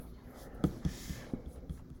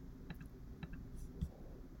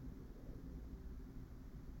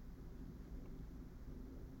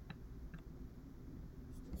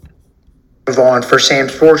Vaughn for Sam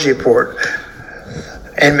Sports Report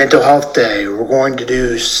and Mental Health Day. We're going to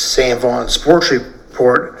do Sam Vaughn Sports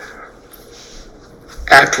Report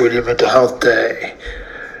after we do Mental Health Day.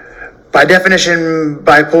 By definition,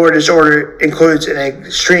 bipolar disorder includes an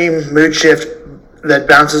extreme mood shift that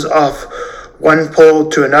bounces off one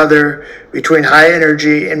pole to another between high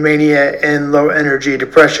energy and mania and low energy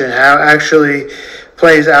depression. How it actually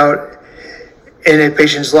plays out in a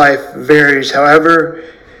patient's life varies, however,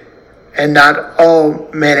 and not all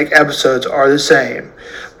manic episodes are the same.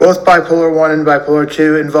 Both bipolar 1 and bipolar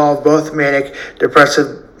 2 involve both manic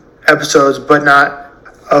depressive episodes, but not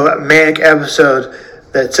a manic episode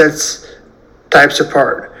that sets types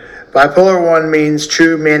apart. Bipolar 1 means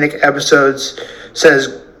true manic episodes,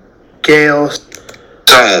 says Gail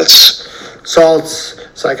Saltz,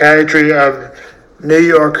 Psychiatry of New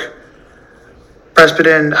York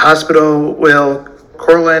Presbyterian Hospital, Will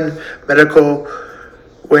Cortland Medical.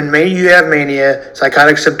 When you have mania,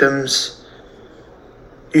 psychotic symptoms,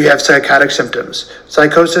 you have psychotic symptoms.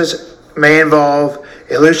 Psychosis may involve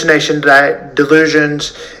hallucination,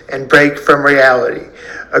 delusions, and break from reality.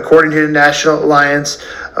 According to the National Alliance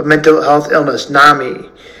of Mental Health Illness, NAMI,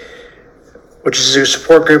 which is a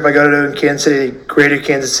support group I go to in Kansas City, Greater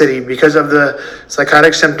Kansas City, because of the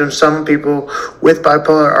psychotic symptoms, some people with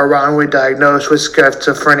bipolar are wrongly diagnosed with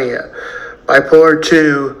schizophrenia. Bipolar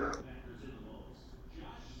 2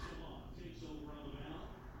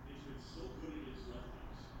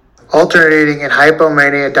 alternating in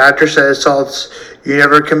hypomania. Doctor says Saltz, you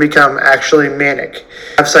never can become actually manic.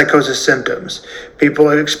 Have psychosis symptoms. People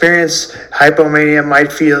who experience hypomania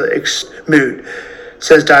might feel mood,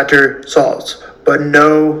 says Dr. Saltz, but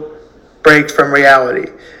no break from reality.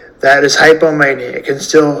 That is hypomania. It can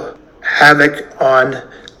still havoc on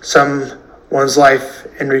someone's life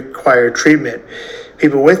and require treatment.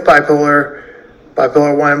 People with bipolar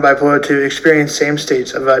 1 and bipolar 2 experience same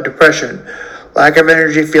states of depression, lack of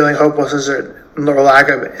energy, feeling hopelessness, or lack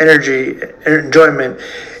of energy, enjoyment,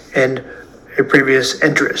 and a previous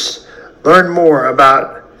interest. Learn more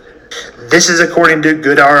about this is according to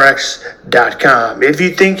GoodRx.com. If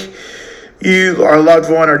you think you or a loved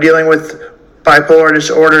one are dealing with bipolar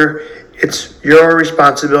disorder, it's your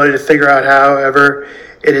responsibility to figure out. However,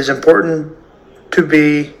 it is important to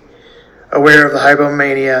be aware of the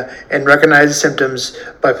hypomania and recognize the symptoms.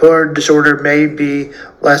 Bipolar disorder may be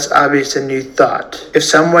less obvious than you thought. If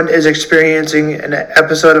someone is experiencing an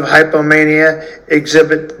episode of hypomania,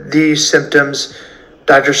 exhibit these symptoms.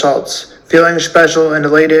 Dr. Saltz: feeling special and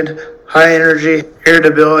elated, high energy,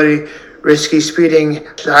 irritability, risky speeding,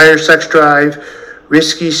 higher sex drive,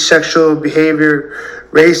 risky sexual behavior,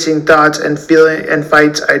 racing thoughts and feeling and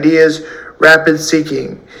fights ideas, rapid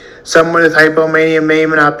seeking. Someone with hypomania may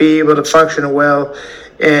not be able to function well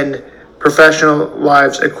in professional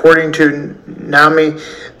lives. According to NAMI,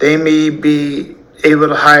 they may be able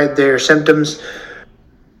to hide their symptoms.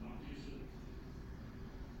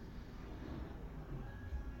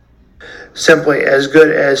 Simply as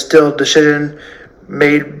good as still decision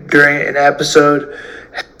made during an episode,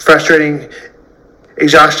 frustrating,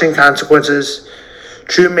 exhausting consequences.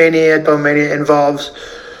 True mania, hypomania involves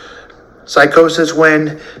psychosis.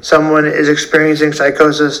 When someone is experiencing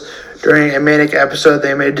psychosis during a manic episode,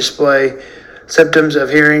 they may display symptoms of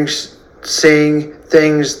hearing, seeing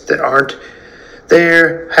things that aren't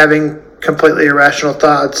there, having completely irrational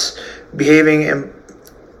thoughts, behaving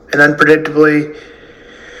unpredictably,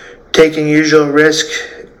 taking usual risk,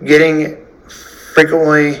 getting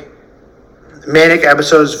frequently. Manic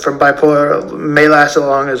episodes from bipolar may last as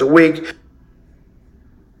long as a week.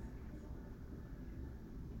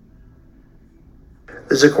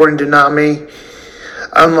 This is according to NAMI.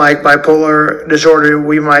 Unlike bipolar disorder,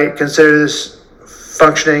 we might consider this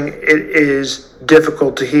functioning. It is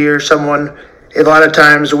difficult to hear someone a lot of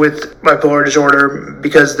times with bipolar disorder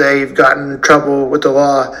because they've gotten in trouble with the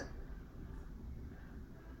law.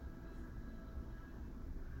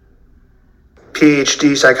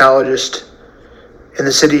 PhD psychologist in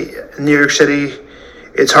the city, New York City.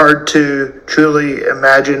 It's hard to truly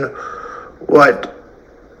imagine what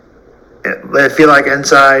they feel like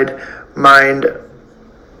inside mind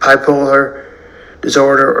bipolar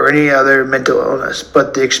disorder or any other mental illness,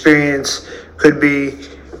 but the experience could be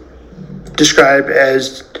described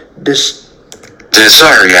as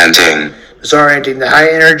disorienting. The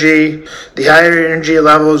high energy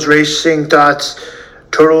levels, racing thoughts,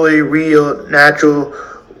 totally real, natural,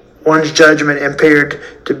 one's judgment impaired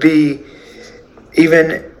to be.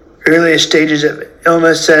 Even earliest stages of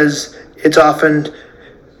illness, says it's often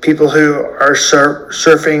people who are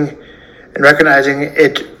surfing and recognizing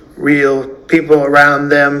it real, people around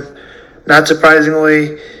them. Not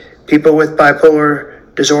surprisingly, People with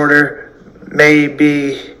bipolar disorder may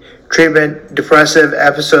be treatment depressive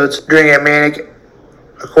episodes during a manic,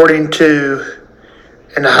 according to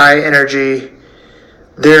and high energy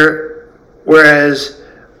there, whereas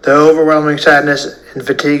the overwhelming sadness and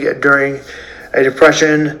fatigue during a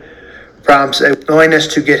depression prompts a willingness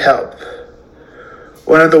to get help.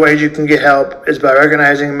 One of the ways you can get help is by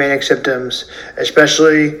recognizing manic symptoms,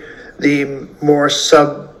 especially the more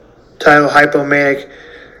subtle hypomanic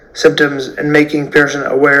symptoms, and making person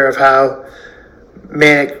aware of how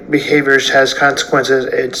manic behaviors has consequences.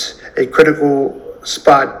 It's a critical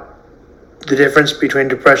spot the difference between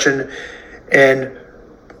depression and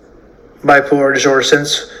bipolar disorder,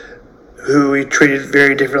 since who we treated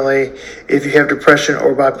very differently. If you have depression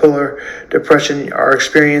or bipolar depression or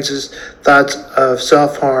experiences thoughts of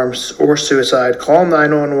self-harm or suicide, call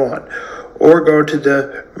 911 or go to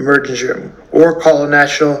the emergency room or call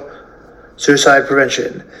National Suicide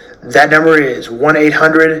Prevention. That number is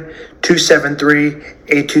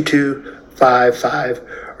 1-800-273-82255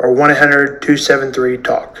 or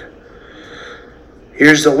 1-800-273-TALK.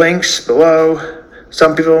 Here's the links below.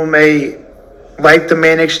 Some people may like the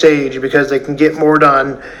manic stage because they can get more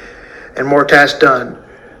done and more tasks done.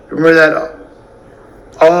 Remember that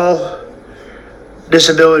all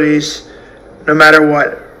disabilities, no matter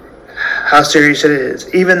what, how serious it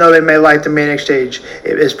is, even though they may like the manic stage,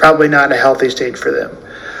 it is probably not a healthy stage for them.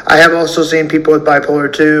 I have also seen people with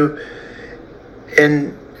bipolar 2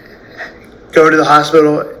 and go to the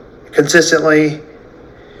hospital consistently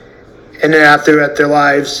in and out throughout their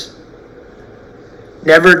lives,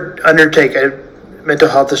 never undertake a mental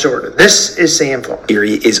health disorder. This is Samful.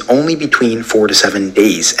 Period is only between 4 to 7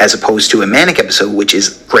 days, as opposed to a manic episode, which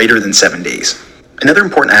is greater than 7 days. Another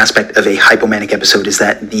important aspect of a hypomanic episode is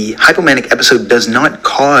that the hypomanic episode does not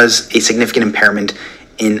cause a significant impairment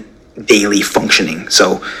in daily functioning.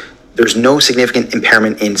 So there's no significant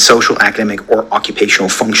impairment in social, academic, or occupational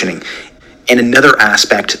functioning. And another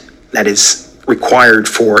aspect that is required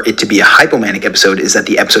for it to be a hypomanic episode is that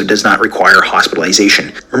the episode does not require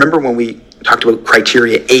hospitalization. Remember when we talked about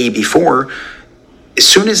criteria A before, as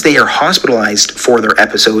soon as they are hospitalized for their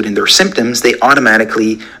episode and their symptoms, they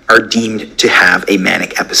automatically are deemed to have a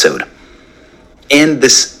manic episode. And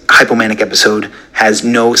this hypomanic episode has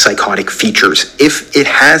no psychotic features. If it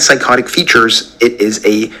has psychotic features, it is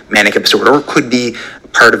a manic episode, or it could be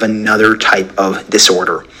part of another type of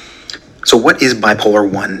disorder. So what is bipolar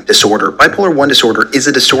 1 disorder? Bipolar 1 disorder is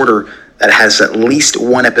a disorder that has at least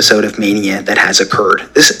one episode of mania that has occurred.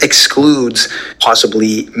 This excludes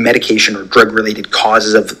possibly medication or drug-related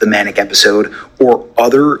causes of the manic episode or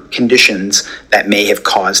other conditions that may have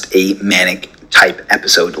caused a manic type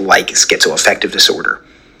episode like schizoaffective disorder.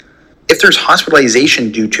 If there's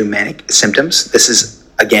hospitalization due to manic symptoms, this is,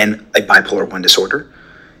 again, a bipolar 1 disorder.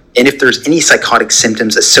 And if there's any psychotic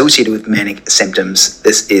symptoms associated with manic symptoms,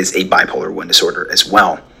 this is a bipolar 1 disorder as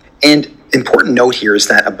well. And important note here is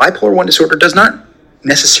that a bipolar 1 disorder does not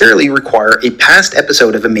necessarily require a past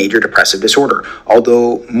episode of a major depressive disorder,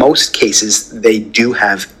 although most cases they do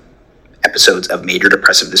have episodes of major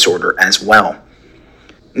depressive disorder as well.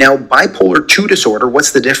 Now, bipolar 2 disorder,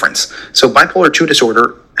 what's the difference? So bipolar 2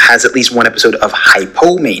 disorder has at least one episode of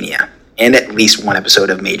hypomania and at least one episode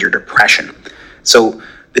of major depression. So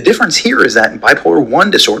the difference here is that bipolar 1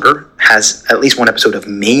 disorder has at least one episode of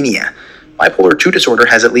mania. Bipolar 2 disorder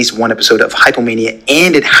has at least one episode of hypomania,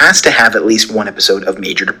 and it has to have at least one episode of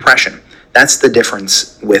major depression. That's the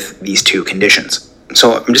difference with these two conditions.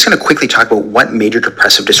 So I'm just going to quickly talk about what major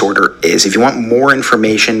depressive disorder is. If you want more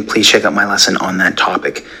information, please check out my lesson on that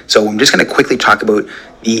topic. So I'm just going to quickly talk about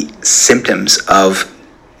the symptoms of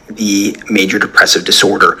the major depressive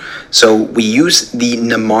disorder. So we use the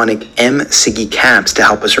mnemonic M-CIGI-CAPS to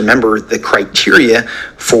help us remember the criteria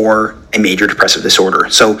for a major depressive disorder.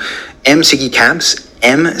 So M-CIGI-CAPS,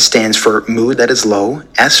 M stands for mood that is low,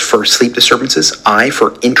 S for sleep disturbances, I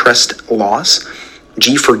for interest loss,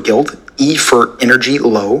 G for guilt, E for energy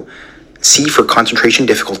low, C for concentration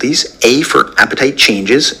difficulties, A for appetite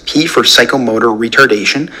changes, P for psychomotor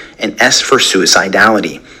retardation, and S for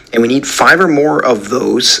suicidality. And we need 5 or more of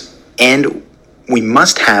those, and we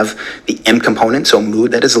must have the M component, so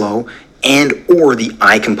mood that is low, and or the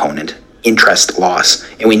I component, interest loss.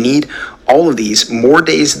 And we need all of these more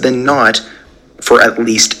days than not for at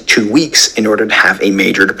least 2 weeks in order to have a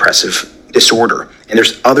major depressive disorder. And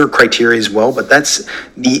there's other criteria as well, but that's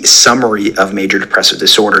the summary of major depressive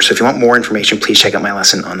disorder. So if you want more information, please check out my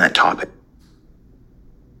lesson on that topic.